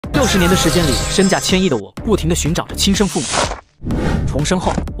60年的时间里，身价1000亿的我，不停地寻找着亲生父母。重生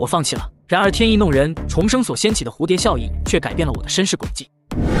后，我放弃了。然而天意弄人，重生所掀起的蝴蝶效应，却改变了我的身世轨迹。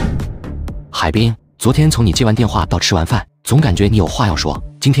海滨，昨天从你接完电话到吃完饭，总感觉你有话要说。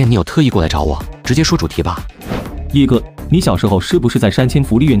今天你有特意过来找我，直接说主题吧。叶哥，你小时候是不是在山青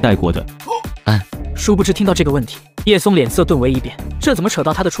福利院待过的？殊不知听到这个问题，叶松脸色顿为一变，这怎么扯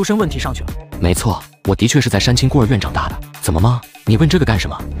到他的出生问题上去了？没错，我的确是在山青孤儿院长大的。怎么吗？你问这个干什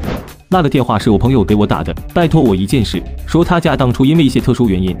么？那个电话是我朋友给我打的，拜托我一件事，说他家当初因为一些特殊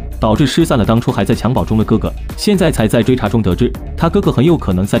原因导致失散了当初还在襁褓中的哥哥，现在才在追查中得知，他哥哥很有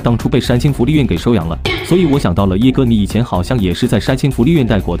可能在当初被山青福利院给收养了。所以我想到了叶哥，你以前好像也是在山青福利院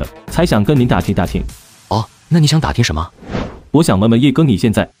待过的，才想跟您打听打听。哦，那你想打听什么？我想问问叶哥，你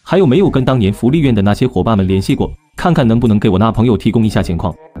现在还有没有跟当年福利院的那些伙伴们联系过，看看能不能给我那朋友提供一下情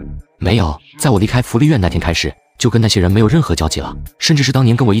况？没有，在我离开福利院那天开始，就跟那些人没有任何交集了，甚至是当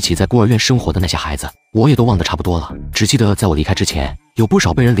年跟我一起在孤儿院生活的那些孩子，我也都忘得差不多了，只记得在我离开之前，有不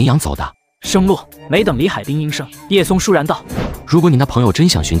少被人领养走的。声落，没等李海滨应声，叶松倏然道：如果你那朋友真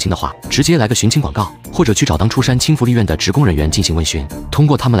想寻亲的话，直接来个寻亲广告，或者去找当初山青福利院的职工人员进行问询，通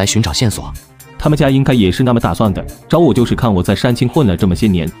过他们来寻找线索。他们家应该也是那么打算的，找我就是看我在山青混了这么些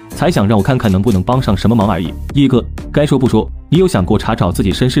年，才想让我看看能不能帮上什么忙而已。叶哥，该说不说，你有想过查找自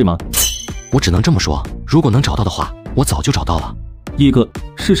己身世吗？我只能这么说，如果能找到的话，我早就找到了。叶哥，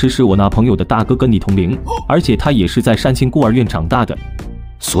事实是我那朋友的大哥跟你同龄，而且他也是在山青孤儿院长大的。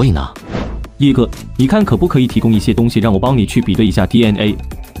所以呢？叶哥，你看可不可以提供一些东西让我帮你去比对一下 DNA？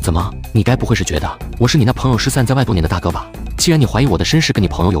 怎么，你该不会是觉得我是你那朋友失散在外多年的大哥吧？既然你怀疑我的身世跟你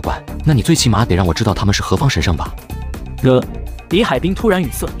朋友有关，那你最起码得让我知道他们是何方神圣吧？李海滨突然语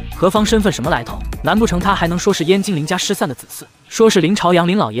塞，何方身份什么来头？难不成他还能说是燕京林家失散的子嗣，说是林朝阳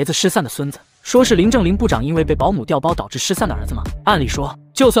林老爷子失散的孙子，说是林正林部长因为被保姆调包导致失散的儿子吗？按理说，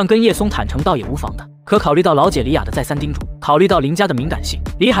就算跟叶松坦诚倒也无妨的，可考虑到老姐李雅的再三叮嘱，考虑到林家的敏感性，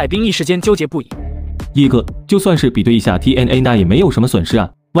李海滨一时间纠结不已。叶哥，就算是比对一下 DNA， 那也没有什么损失啊，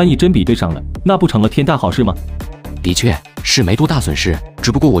万一真比对上了，那不成了天大好事吗？的确是没多大损失，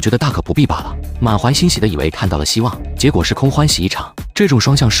只不过我觉得大可不必罢了。满怀欣喜的以为看到了希望，结果是空欢喜一场，这种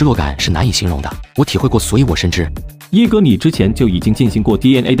双向失落感是难以形容的，我体会过，所以我深知。叶哥，你之前就已经进行过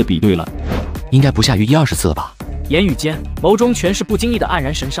DNA 的比对了，应该不下于1-20次了吧？言语间，眸中全是不经意的黯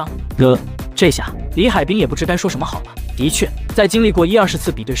然神伤。这下李海滨也不知该说什么好了。的确，在经历过1-20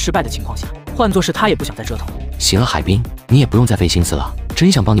次比对失败的情况下，换作是他也不想再折腾了。行了，海滨，你也不用再费心思了。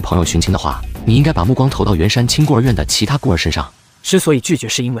真想帮你朋友寻亲的话，你应该把目光投到原山青孤儿院的其他孤儿身上。之所以拒绝，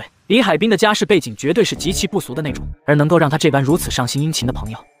是因为李海滨的家世背景绝对是极其不俗的那种，而能够让他这般如此上心殷勤的朋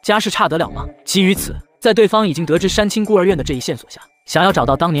友，家世差得了吗？基于此，在对方已经得知山青孤儿院的这一线索下，想要找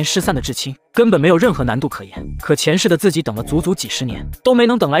到当年失散的至亲，根本没有任何难度可言。可前世的自己等了足足几十年，都没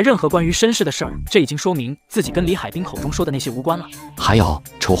能等来任何关于身世的事儿，这已经说明自己跟李海滨口中说的那些无关了。还有，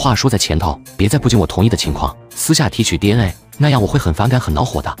丑话说在前头，别在不经我同意的情况私下提取 DNA， 那样我会很反感很恼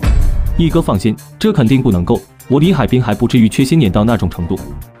火的。叶哥放心，这肯定不能够，我李海滨还不至于缺心眼到那种程度。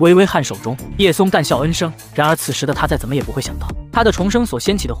微微颔首中，叶松淡笑恩声。然而此时的他再怎么也不会想到，他的重生所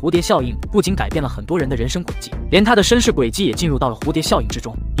掀起的蝴蝶效应不仅改变了很多人的人生轨迹，连他的身世轨迹也进入到了蝴蝶效应之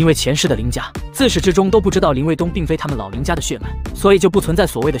中。因为前世的林家自始至终都不知道林卫东并非他们老林家的血脉，所以就不存在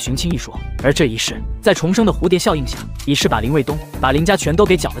所谓的寻亲一说。而这一世在重生的蝴蝶效应下，已是把林卫东、把林家全都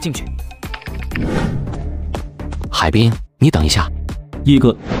给搅了进去。海滨，你等一下。叶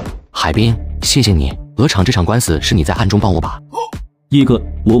哥，海滨，谢谢你。鹅厂这场官司是你在暗中帮我吧？叶哥，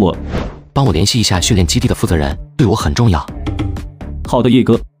我帮我联系一下训练基地的负责人，对我很重要。好的，叶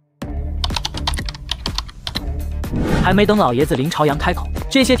哥。还没等老爷子林朝阳开口，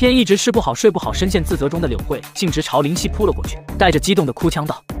这些天一直吃不好睡不好深陷自责中的柳慧径直朝林夕扑了过去，带着激动的哭腔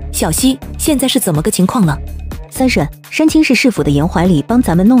道：小溪，现在是怎么个情况了？三婶，山青市市府的严怀里帮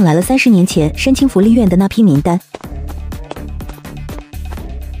咱们弄来了30年前山青福利院的那批名单。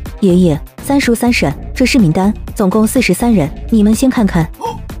爷爷，三叔三婶，这是名单，总共43人，你们先看看。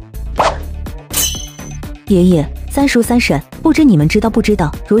爷爷，三叔三婶，不知你们知道不知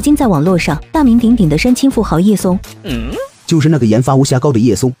道，如今在网络上大名鼎鼎的山青富豪叶松，就是那个研发无瑕膏的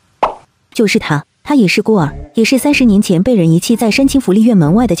叶松，就是他，他也是孤儿，也是30年前被人遗弃在山青福利院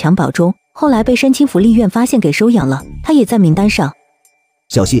门外的襁褓中，后来被山青福利院发现给收养了，他也在名单上。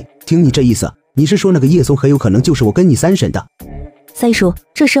小希，听你这意思，你是说那个叶松很有可能就是我跟你三婶的？三叔，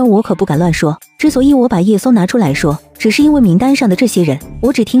这事我可不敢乱说。之所以我把叶松拿出来说，只是因为名单上的这些人，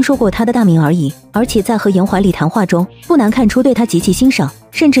我只听说过他的大名而已。而且在和严怀里谈话中，不难看出对他极其欣赏，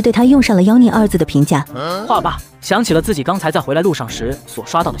甚至对他用上了妖孽2字的评价。话罢，想起了自己刚才在回来路上时所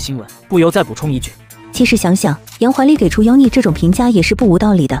刷到的新闻，不由再补充一句：其实想想，严怀里给出妖孽这种评价也是不无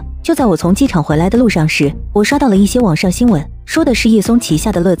道理的。就在我从机场回来的路上时，我刷到了一些网上新闻，说的是叶松旗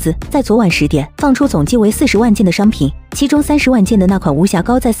下的乐资在昨晚10点放出总计为40万件的商品，其中30万件的那款无瑕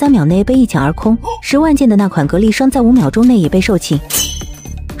膏在3秒内被一抢而空，10万件的那款隔离霜在5秒钟内也被售罄。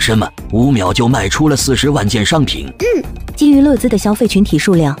什么？5秒就卖出了40万件商品？基于乐资的消费群体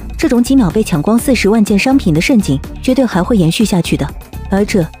数量，这种几秒被抢光40万件商品的盛景，绝对还会延续下去的。而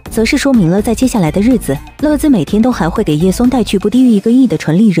这则是说明了，在接下来的日子，乐资每天都还会给叶松带去不低于1个亿的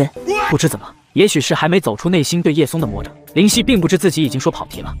纯利润。不知怎么，也许是还没走出内心对叶松的魔掌，林夕并不知自己已经说跑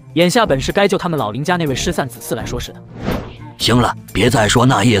题了。眼下本是该就他们老林家那位失散子嗣来说事的。行了，别再说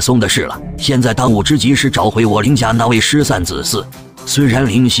那叶松的事了，现在当务之急是找回我林家那位失散子嗣。虽然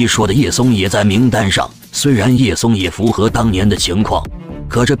林夕说的叶松也在名单上，虽然叶松也符合当年的情况，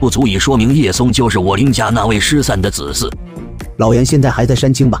可这不足以说明叶松就是我林家那位失散的子嗣。老严现在还在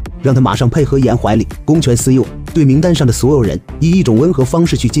山青吧，让他马上配合严怀里公权私用，对名单上的所有人以一种温和方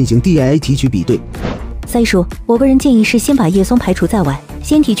式去进行 DNA 提取比对。再说，我个人建议是先把叶松排除在外，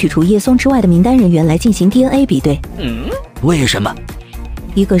先提取除叶松之外的名单人员来进行 DNA 比对。为什么？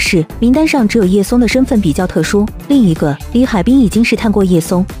一个是名单上只有叶松的身份比较特殊，另一个李海滨已经试探过叶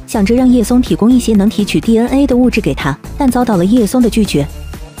松，想着让叶松提供一些能提取 DNA 的物质给他，但遭到了叶松的拒绝。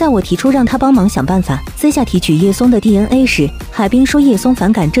在我提出让他帮忙想办法私下提取叶松的 DNA 时，海滨说叶松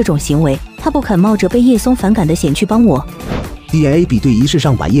反感这种行为，他不肯冒着被叶松反感的险去帮我。DNA 比对仪式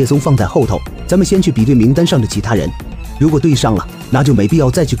上把叶松放在后头，咱们先去比对名单上的其他人，如果对上了，那就没必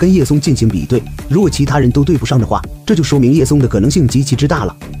要再去跟叶松进行比对。如果其他人都对不上的话，这就说明叶松的可能性极其之大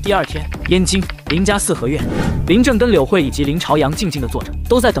了。第二天，燕京林家4合院，林正跟柳慧以及林朝阳静静地坐着，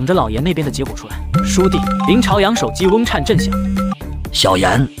都在等着老严那边的结果出来。书弟林朝阳手机嗡颤震响。小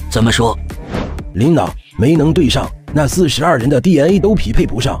严怎么说？领导没能对上，那42人的 DNA 都匹配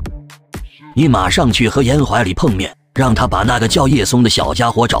不上。你马上去和严怀里碰面，让他把那个叫叶松的小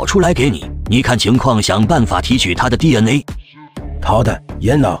家伙找出来给你，你看情况想办法提取他的 DNA。好的，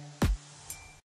严老。